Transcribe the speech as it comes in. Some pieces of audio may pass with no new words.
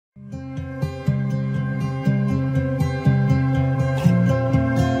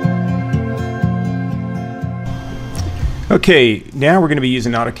Okay, now we're going to be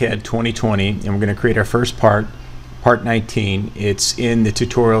using AutoCAD 2020 and we're going to create our first part, part 19. It's in the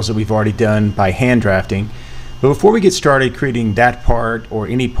tutorials that we've already done by hand drafting. But before we get started creating that part or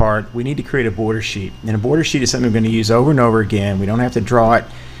any part, we need to create a border sheet. And a border sheet is something we're going to use over and over again. We don't have to draw it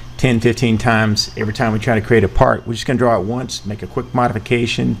 10, 15 times every time we try to create a part. We're just going to draw it once, make a quick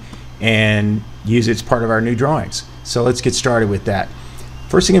modification, and use it as part of our new drawings. So let's get started with that.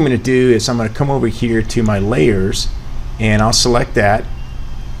 First thing I'm going to do is I'm going to come over here to my layers, and I'll select that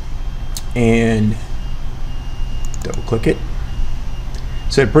and double click it.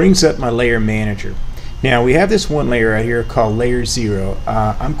 So it brings up my layer manager. Now we have this one layer right here called layer 0.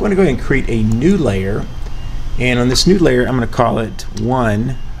 I'm going to go ahead and create a new layer, and on this new layer I'm going to call it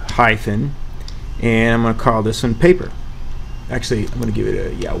 1 hyphen, and I'm going to call this one paper. Actually, I'm going to give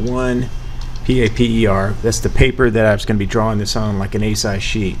it a 1 PAPER. That's the paper that I was going to be drawing this on, like an A-size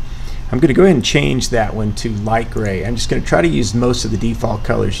sheet. I'm going to go ahead and change that one to light gray. I'm just going to try to use most of the default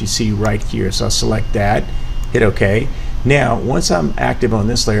colors you see right here. So I'll select that, hit OK. Now, once I'm active on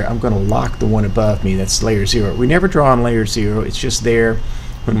this layer, I'm going to lock the one above me. That's layer 0. We never draw on layer 0. It's just there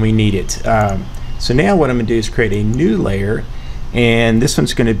when we need it. So now what I'm going to do is create a new layer, and this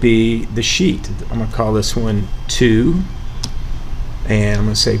one's going to be the sheet. I'm going to call this one 2, and I'm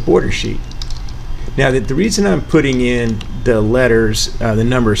going to say border sheet. Now the reason I'm putting in the letters, the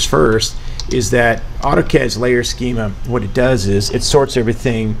numbers first, is that AutoCAD's layer schema, what it does is it sorts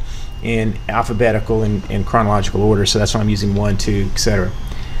everything in alphabetical and chronological order, so that's why I'm using 1, 2, etc.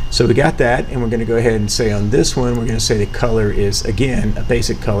 So we got that, and we're going to go ahead and say on this one, we're going to say the color is, again, a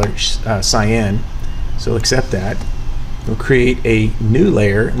basic color, cyan. So we'll accept that. We'll create a new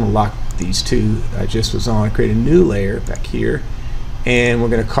layer, and we'll lock these two I just was on, create a new layer back here, and we're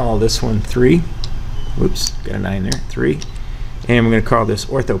going to call this one 3. Whoops, got a 9 there, 3. And we're going to call this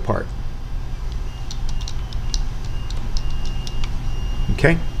ortho part.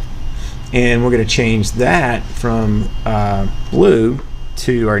 Okay. And we're going to change that from blue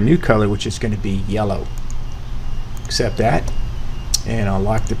to our new color, which is going to be yellow. Accept that. And I'll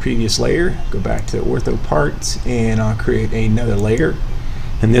lock the previous layer, go back to the ortho parts, and I'll create another layer.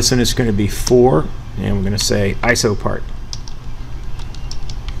 And this one is going to be 4, and we're going to say iso part.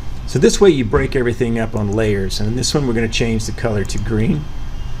 So this way you break everything up on layers, and in this one we're going to change the color to green,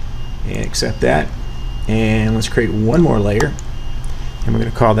 and accept that. And let's create one more layer, and we're going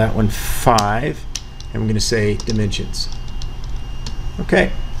to call that one 5, and we're going to say dimensions.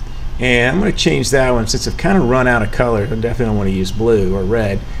 Okay, and I'm going to change that one. Since I've kind of run out of color, I definitely don't want to use blue or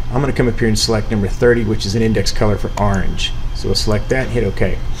red. I'm going to come up here and select number 30, which is an index color for orange. So we'll select that, hit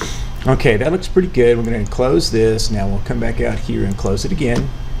OK. Okay, that looks pretty good. We're going to close this. Now we'll come back out here and close it again.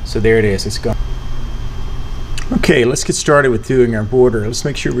 So there it is, it's gone. Okay, let's get started with doing our border. Let's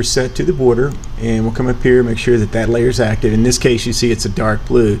make sure we're set to the border, and we'll come up here and make sure that that layer is active. In this case, you see it's a dark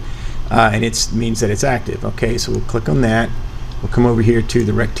blue, and it means that it's active. Okay, so we'll click on that. We'll come over here to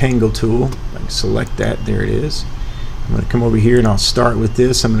the rectangle tool. I can select that, there it is. I'm going to come over here and I'll start with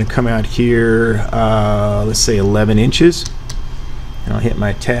this. I'm going to come out here, let's say 11 inches, and I'll hit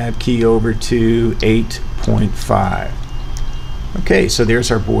my tab key over to 8.5. Okay, so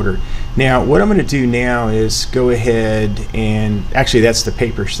there's our border. Now what I'm going to do now is go ahead and, actually that's the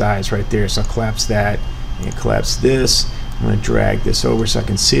paper size right there, so I'll collapse that and collapse this. I'm going to drag this over so I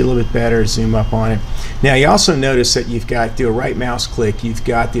can see a little bit better, zoom up on it. Now you also notice that you've got, through a right mouse click, you've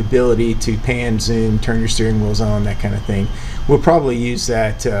got the ability to pan, zoom, turn your steering wheels on, that kind of thing. We'll probably use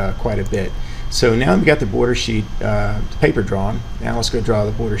that quite a bit. So now we've got the border sheet, paper drawn. Now let's go draw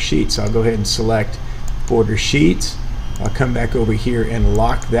the border sheet. So I'll go ahead and select border sheet. I'll come back over here and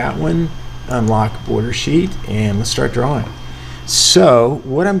lock that one, unlock border sheet, and let's start drawing. So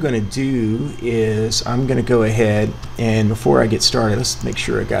what I'm going to do is I'm going to go ahead, and before I get started, let's make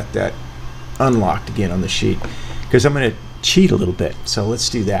sure I got that unlocked again on the sheet, because I'm going to cheat a little bit. So let's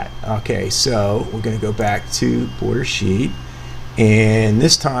do that. Okay, so we're going to go back to border sheet, and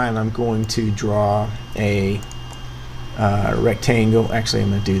this time I'm going to draw a rectangle. Actually, I'm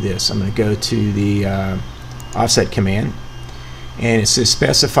going to do this. I'm going to go to the offset command, and it says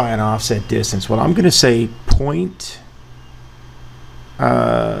specify an offset distance. Well, I'm going to say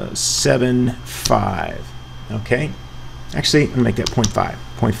 0.75. Okay, actually I'm going to make that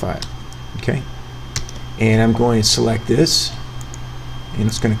 0.5. Okay, and I'm going to select this, and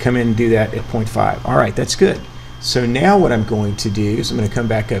it's going to come in and do that at 0.5. Alright, that's good. So now what I'm going to do is I'm going to come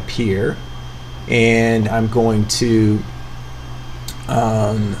back up here, and I'm going to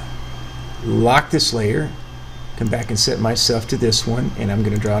lock this layer, come back and set myself to this one, and I'm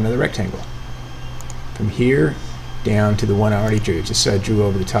going to draw another rectangle from here down to the one I already drew, just so I drew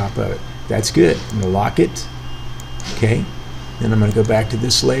over the top of it. That's good. I'm going to lock it, Okay, then I'm going to go back to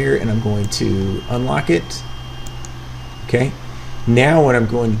this layer and I'm going to unlock it. Okay, now what I'm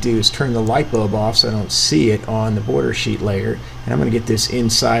going to do is turn the light bulb off so I don't see it on the border sheet layer, and I'm going to get this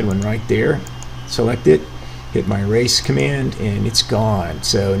inside one right there, select it, hit my erase command, and it's gone.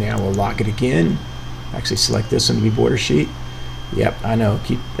 So now we'll lock it again. Actually select this one to be border sheet. Yep, I know,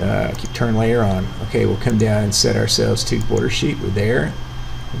 keep turn layer on. Okay, we'll come down and set ourselves to border sheet. We're there.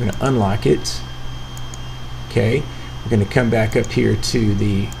 We're going to unlock it. Okay, we're going to come back up here to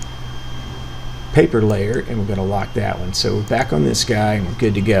the paper layer and we're going to lock that one. So we're back on this guy and we're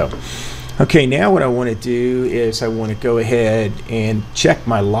good to go. Okay, now what I want to do is I want to go ahead and check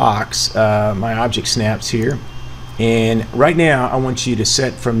my locks, my object snaps here. And right now I want you to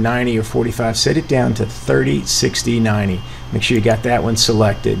set from 90 or 45, set it down to 30, 60, 90. Make sure you got that one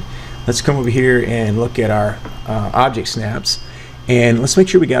selected. Let's come over here and look at our object snaps. And let's make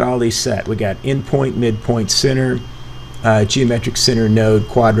sure we got all these set. We got endpoint, midpoint, center, geometric center, node,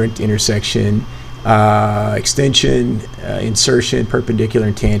 quadrant, intersection, extension, insertion, perpendicular,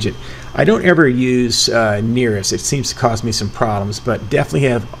 and tangent. I don't ever use nearest. It seems to cause me some problems, but definitely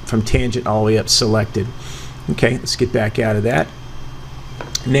have from tangent all the way up selected. Okay, let's get back out of that.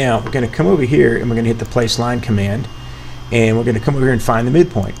 Now we're going to come over here and we're going to hit the place line command, and we're going to come over here and find the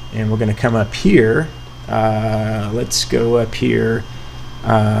midpoint, and we're going to come up here. Let's go up here.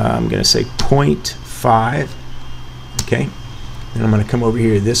 I'm going to say 0.5. Okay, and I'm going to come over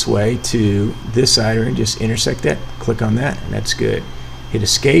here this way to this side and just intersect that. Click on that, and that's good. Hit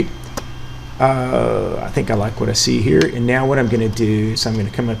escape. I think I like what I see here, and now what I'm going to do is I'm going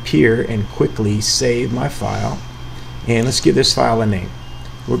to come up here and quickly save my file, and let's give this file a name.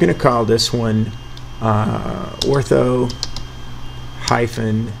 We're going to call this one Ortho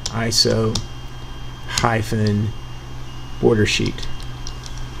hyphen ISO hyphen border sheet,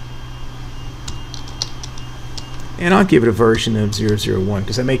 and I'll give it a version of 001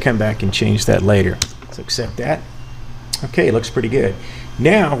 because I may come back and change that later. So accept that. Okay, it looks pretty good.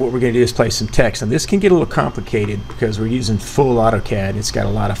 Now what we're going to do is place some text, and this can get a little complicated because we're using full AutoCAD. It's got a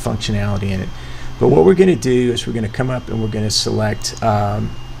lot of functionality in it. But what we're going to do is we're going to come up and we're going to select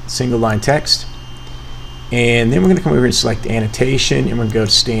single line text, and then we're going to come over and select annotation, and we're going to go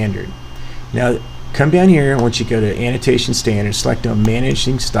to standard. Now come down here, and once you go to annotation standard, select on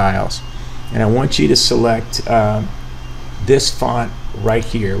managing styles, and I want you to select this font right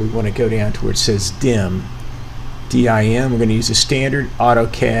here. We want to go down to where it says dim. DIM. We're going to use a standard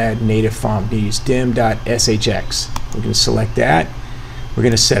AutoCAD native font. We're going to use dim.shx. We're going to select that. We're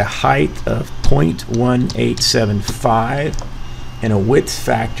going to set a height of 0.1875 and a width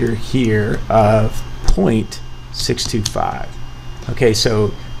factor here of 0.625. Okay,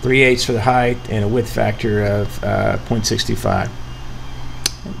 so 3/8 for the height and a width factor of 0.625.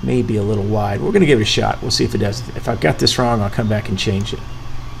 It may be a little wide. We're going to give it a shot. We'll see if it does. If I've got this wrong, I'll come back and change it.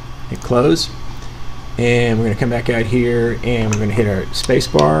 Hit close. And we're going to come back out here and we're going to hit our space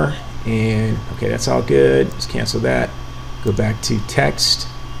bar, and okay, that's all good. Let's cancel that. Go back to text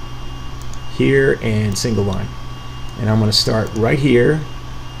here and single line, and I'm going to start right here,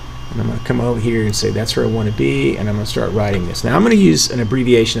 and I'm going to come over here and say that's where I want to be, and I'm going to start writing this. Now I'm going to use an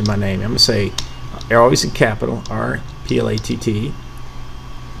abbreviation of my name. I'm going to say, always in capital, RPLATT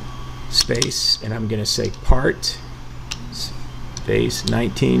space, and I'm going to say part space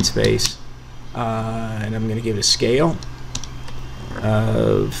 19 space. And I'm going to give it a scale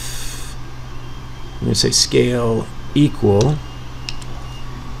of, I'm going to say scale equal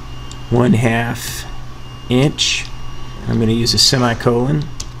 1/2 inch. I'm going to use a semicolon.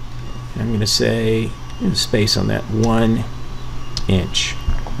 I'm going to say space on that 1 inch.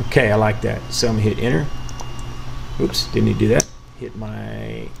 Okay, I like that. So I'm going to hit enter. Oops, didn't need to do that. Hit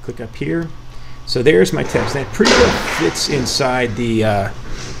my, click up here. So there's my text. That pretty well fits inside the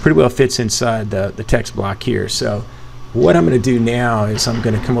the text block here. So what I'm going to do now is I'm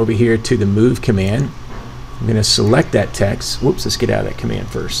going to come over here to the move command. I'm going to select that text. Whoops, let's get out of that command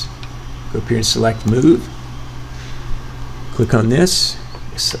first. Go up here and select move. Click on this.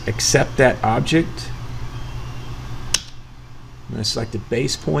 Accept that object. I'm going to select the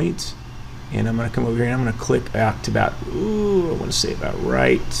base point, and I'm going to come over here and I'm going to click out to about, I want to say about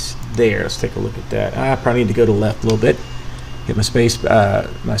right there. Let's take a look at that. I probably need to go to the left a little bit. Hit my space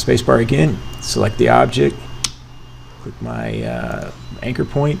bar again. Select the object. Click my anchor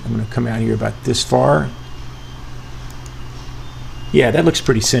point. I'm going to come out here about this far. Yeah, that looks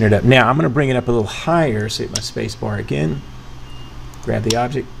pretty centered up. Now I'm going to bring it up a little higher. So hit my space bar again. Grab the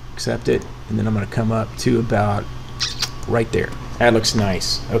object, accept it, and then I'm going to come up to about right there. That looks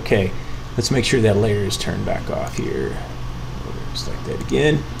nice. Okay, let's make sure that layer is turned back off here. Select that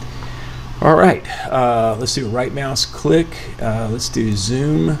again. All right, let's do a right mouse click. Let's do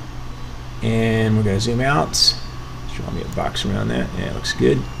zoom, and we're going to zoom out. Draw me a box around that. Yeah, it looks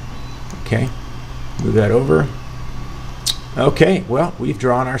good. Okay, move that over. Okay, well, we've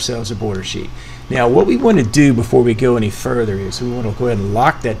drawn ourselves a border sheet. Now, what we want to do before we go any further is we want to go ahead and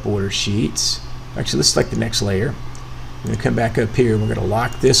lock that border sheet. Actually, let's select the next layer. I'm going to come back up here. We're going to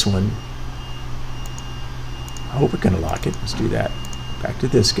lock this one. I hope we're going to lock it. Let's do that. Back to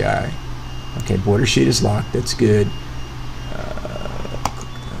this guy. Okay, border sheet is locked. That's good.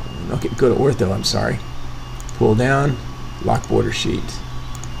 Okay, go to Ortho. I'm sorry. Pull down, lock border sheet.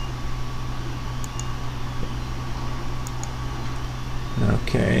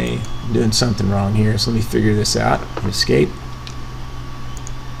 Okay, I'm doing something wrong here, so let me figure this out. Escape.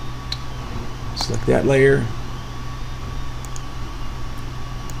 Select that layer.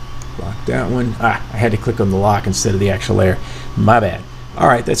 Lock that one. I had to click on the lock instead of the actual layer. My bad.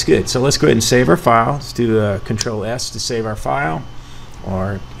 Alright, that's good. So let's go ahead and save our file. Let's do Control S to save our file,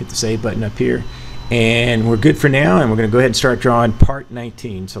 or hit the save button up here. And we're good for now, and we're going to go ahead and start drawing part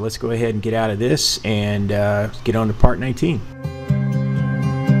 19. So let's go ahead and get out of this and get on to part 19.